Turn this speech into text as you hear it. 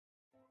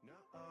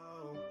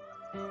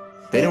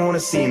They don't wanna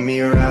see me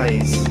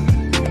rise,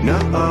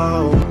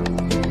 no.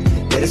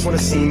 They just wanna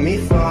see me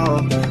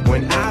fall.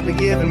 When I've been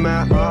giving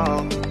my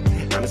all,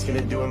 I'm just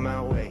gonna do it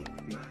my way.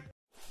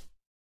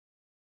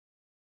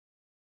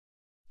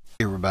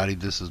 Hey everybody,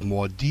 this is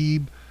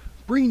Muad'Dib,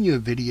 bringing you a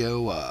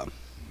video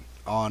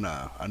on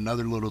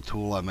another little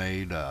tool I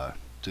made to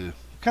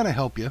kind of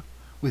help you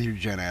with your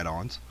gen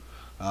add-ons,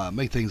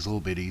 make things a little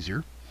bit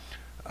easier.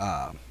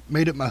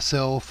 Made it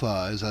myself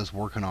as I was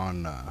working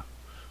on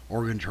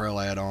Oregon Trail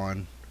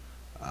add-on.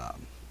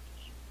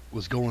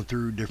 Was going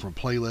through different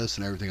playlists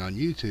and everything on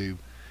YouTube,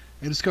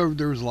 and discovered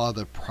there was a lot of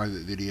the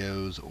private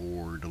videos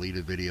or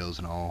deleted videos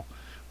and all,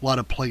 a lot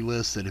of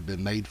playlists that had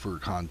been made for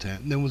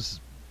content, and then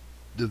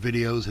the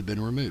videos had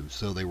been removed,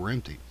 so they were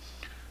empty.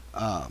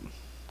 Kind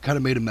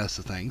of made a mess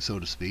of things, so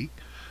to speak.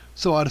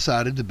 So I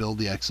decided to build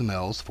the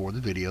XMLs for the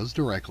videos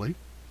directly,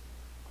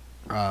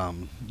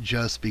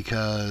 just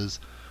because,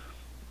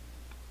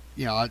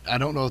 you know, I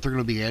don't know if they're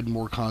going to be adding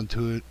more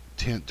content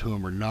to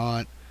them or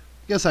not.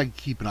 I guess I could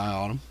keep an eye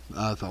on them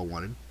if I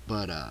wanted,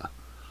 but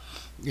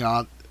you know,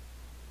 I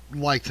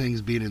like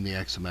things being in the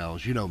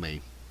XMLs. You know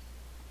me.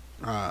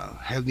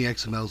 Having the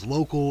XMLs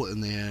local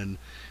and then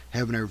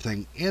having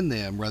everything in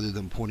them rather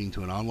than pointing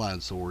to an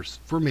online source,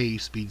 for me,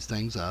 speeds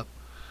things up.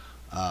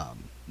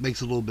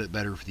 Makes it a little bit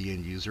better for the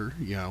end user.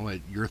 You know,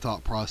 your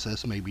thought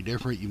process may be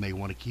different. You may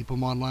want to keep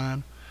them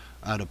online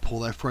to pull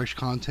that fresh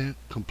content.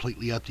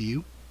 Completely up to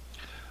you.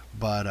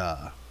 But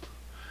at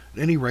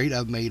any rate,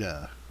 I've made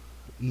a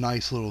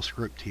nice little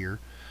script here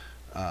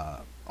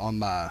on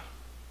my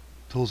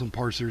Tools and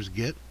Parsers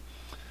Git.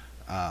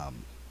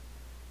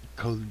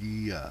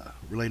 Cody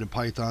related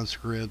Python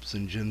scripts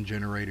and gen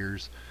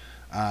generators.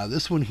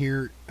 This one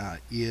here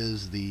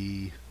is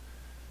the,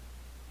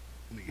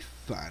 let me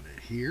find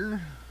it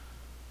here,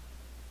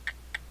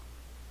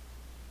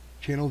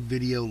 channel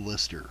video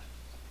lister.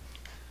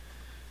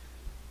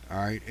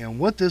 Alright, and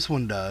what this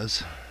one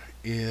does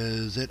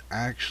is it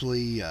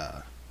actually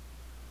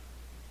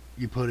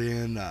you put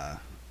in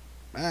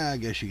I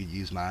guess you could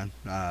use mine.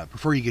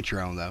 Prefer you get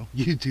your own though.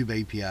 YouTube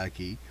API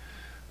key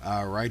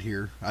right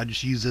here. I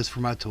just use this for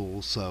my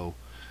tools, so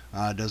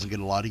it doesn't get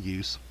a lot of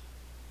use.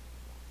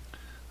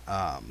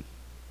 And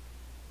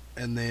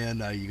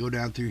then you go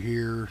down through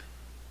here,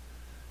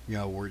 you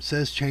know, where it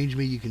says change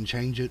me, you can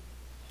change it.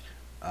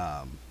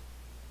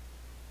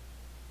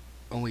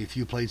 Only a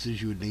few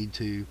places you would need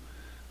to,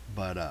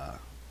 but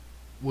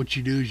what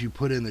you do is you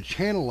put in the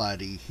channel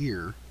ID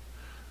here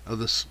of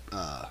this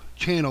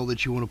channel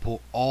that you want to pull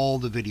all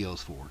the videos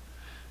for.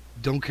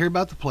 Don't care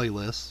about the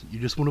playlists, you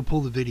just want to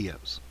pull the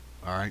videos.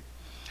 Alright,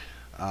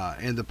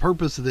 and the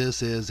purpose of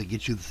this is it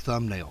gets you the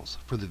thumbnails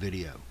for the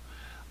video,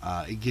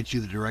 it gets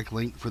you the direct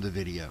link for the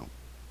video,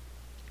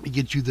 it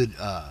gets you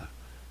the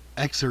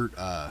excerpt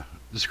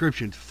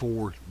description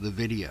for the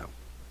video.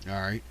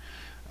 Alright,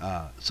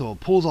 so it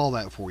pulls all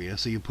that for you.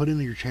 So you put in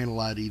your channel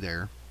ID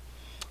there,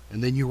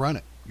 and then you run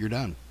it. You're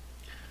done.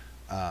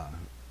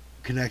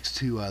 Connects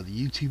to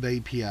the YouTube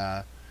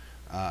API,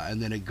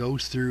 and then it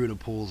goes through and it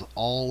pulls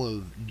all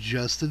of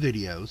just the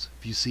videos.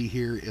 If you see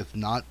here, if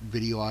not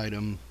video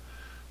item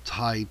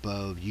type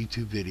of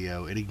YouTube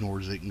video, it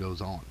ignores it and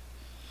goes on.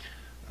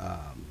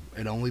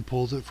 It only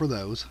pulls it for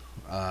those.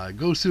 It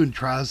goes through and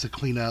tries to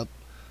clean up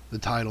the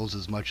titles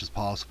as much as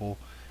possible,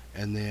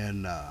 and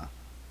then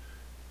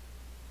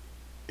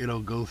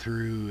it'll go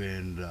through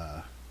and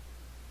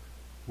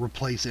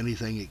replace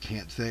anything it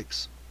can't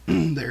fix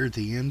there at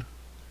the end.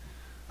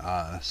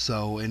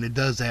 And it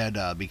does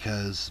that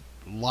because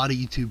a lot of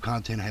YouTube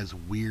content has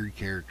weird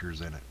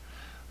characters in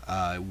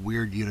it,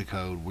 weird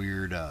Unicode,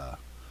 weird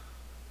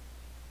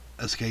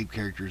escape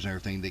characters and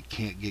everything that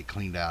can't get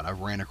cleaned out. I've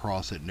ran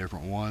across it in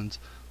different ones,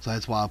 so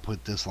that's why I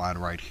put this line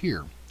right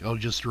here. It'll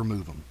just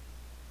remove them.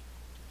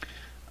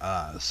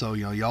 So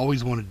you know, you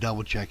always want to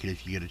double check it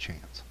if you get a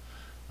chance,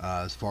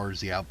 as far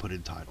as the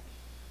outputted title.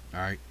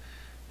 Alright,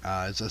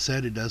 as I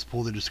said, it does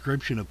pull the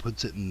description. It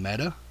puts it in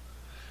meta.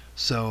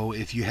 So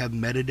if you have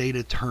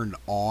metadata turned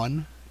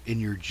on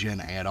in your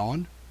gen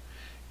add-on,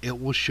 it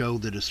will show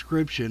the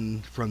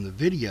description from the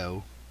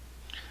video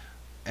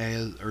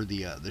as, or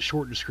the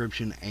short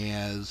description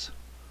as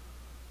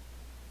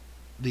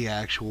the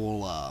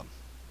actual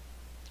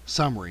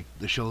summary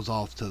that shows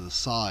off to the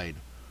side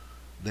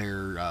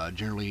there,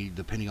 generally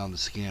depending on the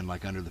skin,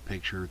 like under the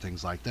picture,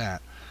 things like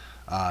that,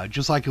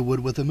 just like it would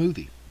with a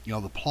movie. You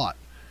know, the plot,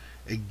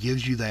 it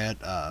gives you that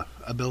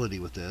ability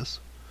with this.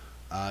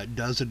 It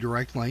does a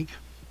direct link.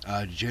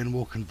 Gen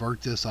will convert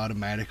this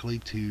automatically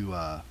to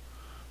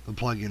the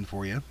plugin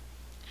for you,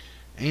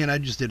 and I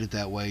just did it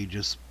that way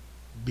just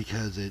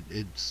because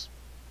it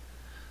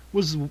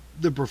was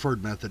the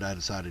preferred method I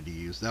decided to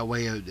use. That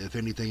way, if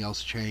anything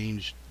else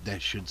changed,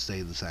 that should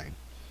stay the same.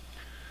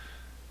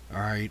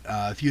 Alright,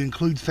 if you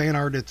include fan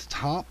art at the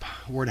top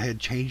where it had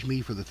changed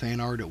me for the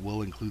fan art, it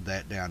will include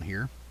that down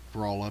here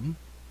for all of them.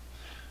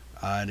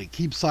 And it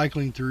keeps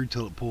cycling through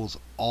till it pulls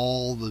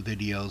all the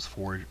videos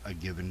for a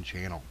given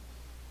channel.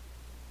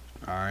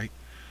 Alright,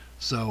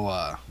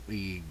 so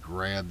we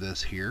grab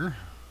this here.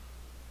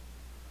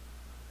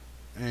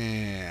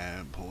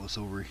 And pull this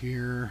over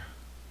here.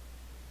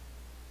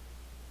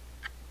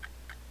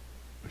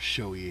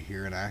 Show you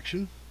here in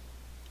action.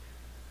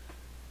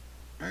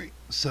 Alright,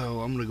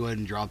 so I'm going to go ahead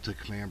and drop the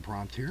command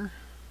prompt here.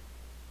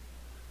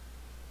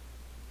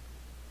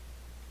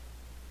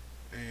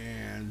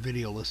 And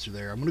video lister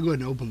there. I'm going to go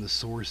ahead and open the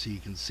source so you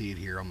can see it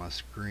here on my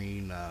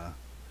screen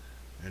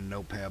in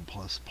Notepad++.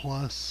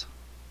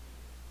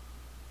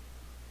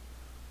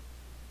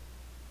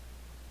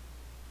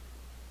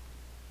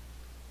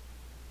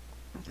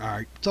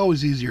 Alright, it's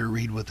always easier to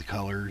read with the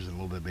colors and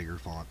a little bit bigger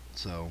font.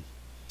 So,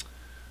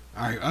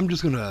 alright, I'm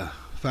just going to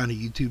find a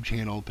YouTube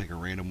channel, pick a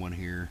random one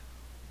here.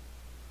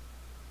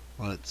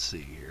 Let's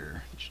see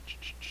here.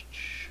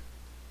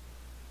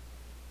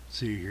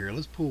 See here,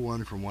 let's pull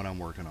one from what I'm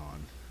working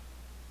on.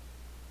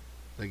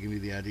 That give me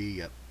the ID?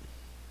 Yep.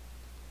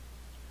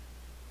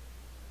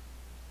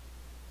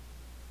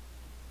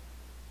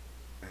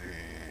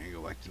 And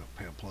go back to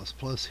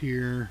Notepad++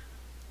 here.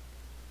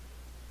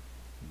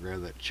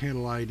 Grab that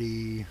channel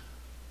ID.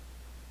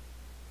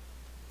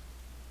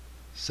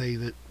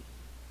 Save it.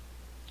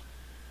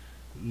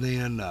 And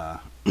then,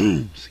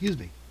 excuse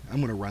me, I'm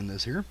going to run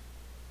this here.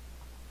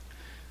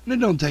 And it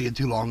don't take it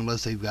too long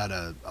unless they've got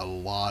a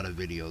lot of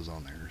videos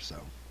on there. So,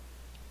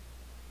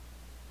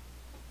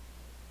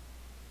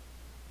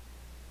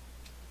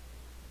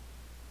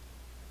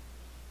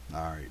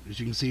 alright, as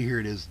you can see here,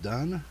 it is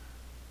done.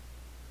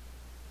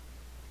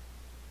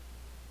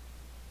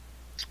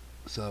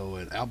 So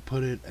it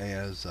output it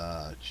as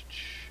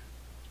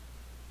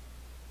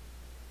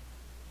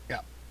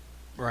yeah,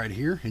 right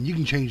here, and you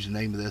can change the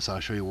name of this.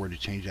 I'll show you where to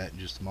change that in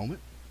just a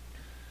moment.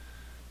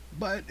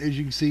 But as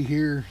you can see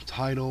here,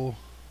 title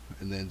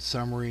and then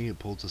summary, it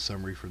pulls a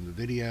summary from the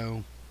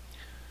video.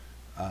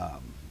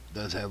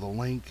 Does have a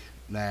link.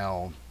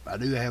 Now I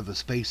do have the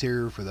space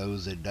here for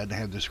those that doesn't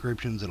have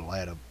descriptions. It'll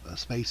add a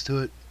space to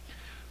it,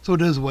 so it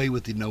does away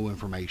with the no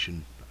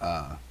information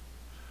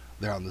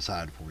there on the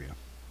side for you.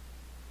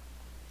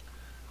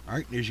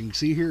 Alright, as you can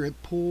see here, it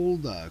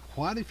pulled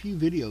quite a few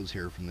videos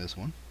here from this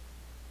one.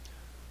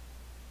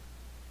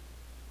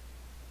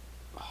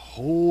 A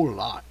whole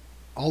lot.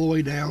 All the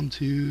way down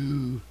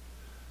to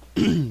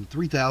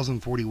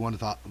 3,041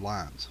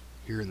 lines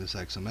here in this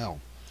XML.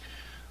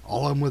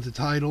 All of them with the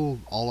title,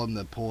 all of them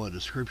that pull a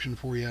description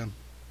for you.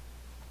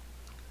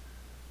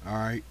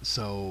 Alright,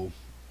 so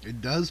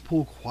it does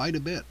pull quite a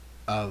bit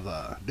of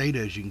data,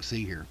 as you can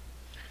see here.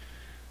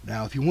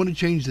 Now, if you want to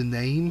change the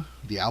name,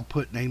 the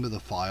output name of the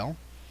file,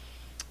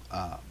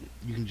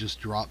 you can just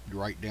drop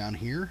right down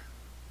here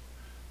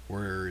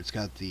where it's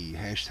got the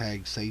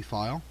hashtag save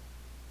file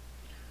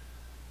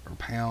or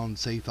pound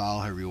save file,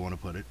 however you want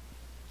to put it.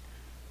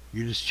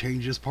 You just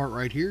change this part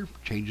right here,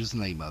 changes the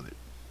name of it,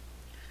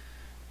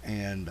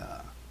 and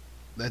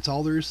that's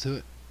all there is to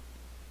it.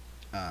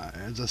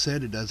 As I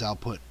said, it does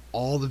output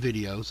all the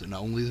videos and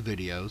only the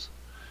videos.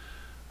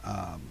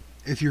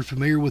 If you're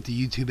familiar with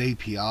the YouTube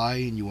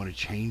API and you want to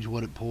change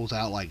what it pulls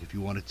out, like if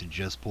you want it to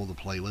just pull the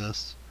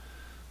playlists,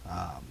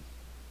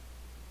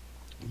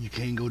 you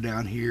can go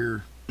down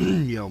here,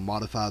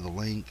 modify the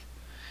link.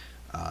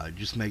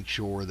 Just make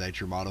sure that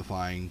you're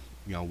modifying,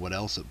 what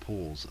else it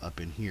pulls up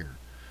in here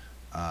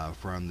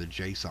from the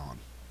JSON.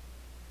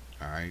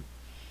 Alright.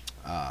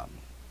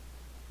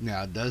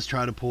 Now it does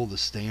try to pull the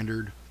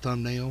standard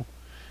thumbnail.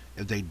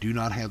 If they do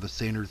not have a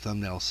standard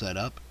thumbnail set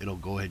up, it'll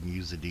go ahead and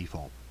use the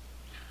default.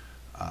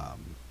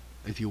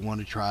 If you want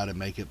to try to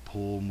make it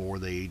pull more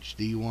the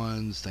HD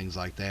ones, things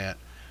like that,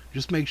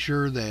 just make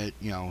sure that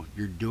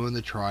you're doing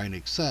the try and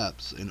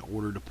accepts in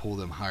order to pull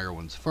them higher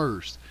ones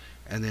first,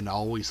 and then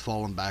always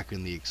falling back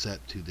in the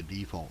accept to the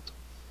default.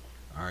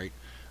 Alright,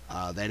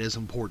 that is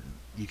important.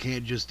 You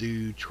can't just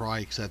do try,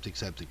 accept,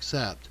 accept,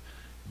 accept.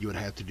 You would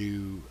have to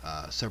do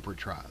separate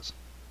tries.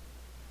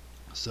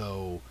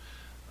 So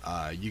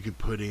you could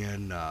put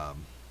in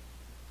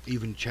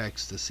even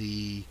checks to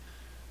see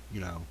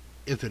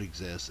if it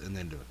exists, and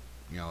then do it.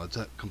 It's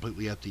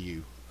completely up to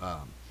you.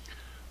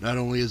 Not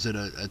only is it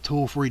a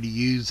tool for you to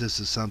use, this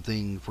is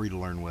something for you to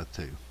learn with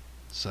too.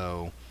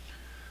 So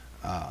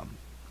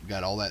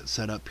got all that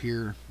set up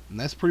here, and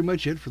that's pretty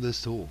much it for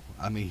this tool.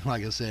 I mean,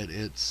 like I said,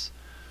 it's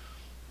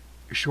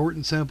short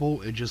and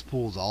simple. It just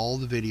pulls all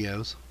the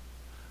videos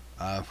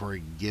for a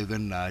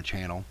given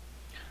channel.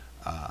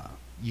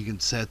 You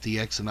can set the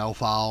XML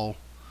file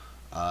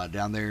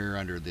down there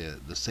under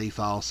the save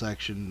file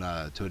section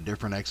to a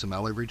different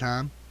XML every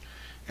time,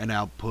 and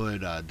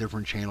output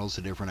different channels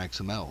to different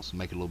XMLs,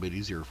 make it a little bit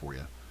easier for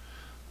you.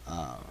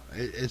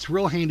 It's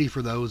real handy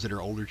for those that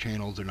are older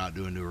channels, they're not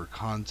doing newer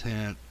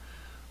content,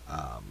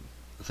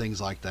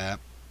 things like that.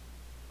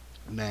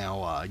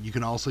 Now you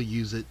can also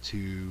use it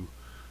to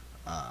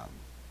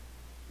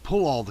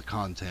pull all the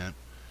content,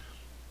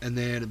 and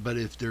then but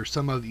if there's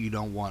some of it you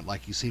don't want,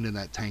 like you seen in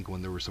that tank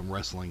when there was some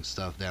wrestling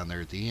stuff down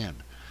there at the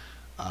end,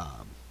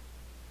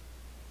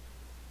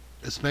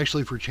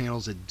 especially for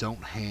channels that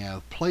don't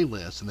have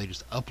playlists and they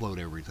just upload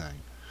everything,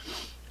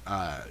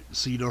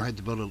 so you don't have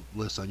to build a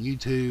list on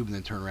YouTube and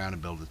then turn around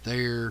and build it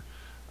there.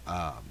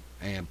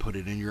 and put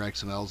it in your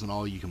XMLs and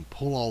all. You can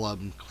pull all of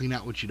them, clean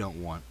out what you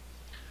don't want,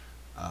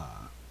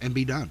 and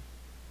be done.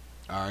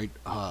 Alright,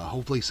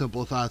 hopefully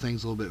simplify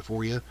things a little bit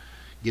for you,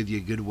 give you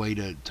a good way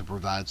to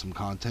provide some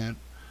content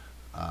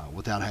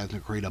without having to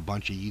create a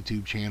bunch of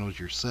YouTube channels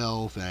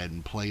yourself and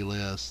adding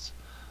playlists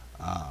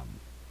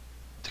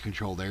to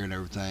control there and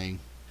everything.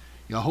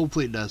 You know,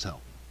 hopefully it does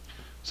help.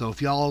 So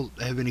if y'all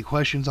have any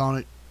questions on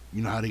it,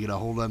 you know how to get a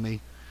hold of me.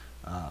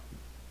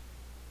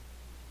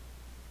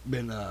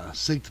 Been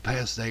sick the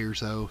past day or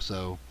so,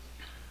 so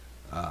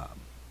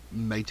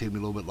may take me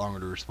a little bit longer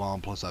to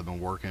respond. Plus I've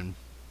been working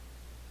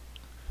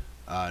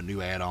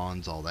new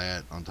add-ons, all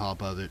that on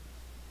top of it.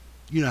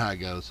 You know how it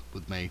goes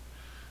with me.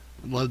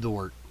 Love the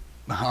work.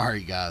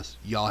 Alright guys,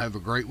 y'all have a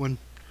great one.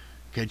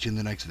 Catch you in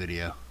the next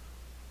video.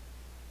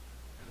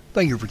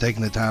 Thank you for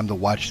taking the time to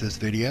watch this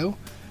video.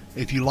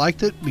 If you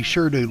liked it, be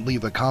sure to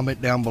leave a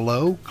comment down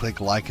below,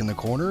 click like in the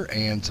corner,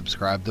 and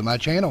subscribe to my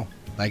channel.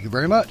 Thank you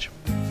very much.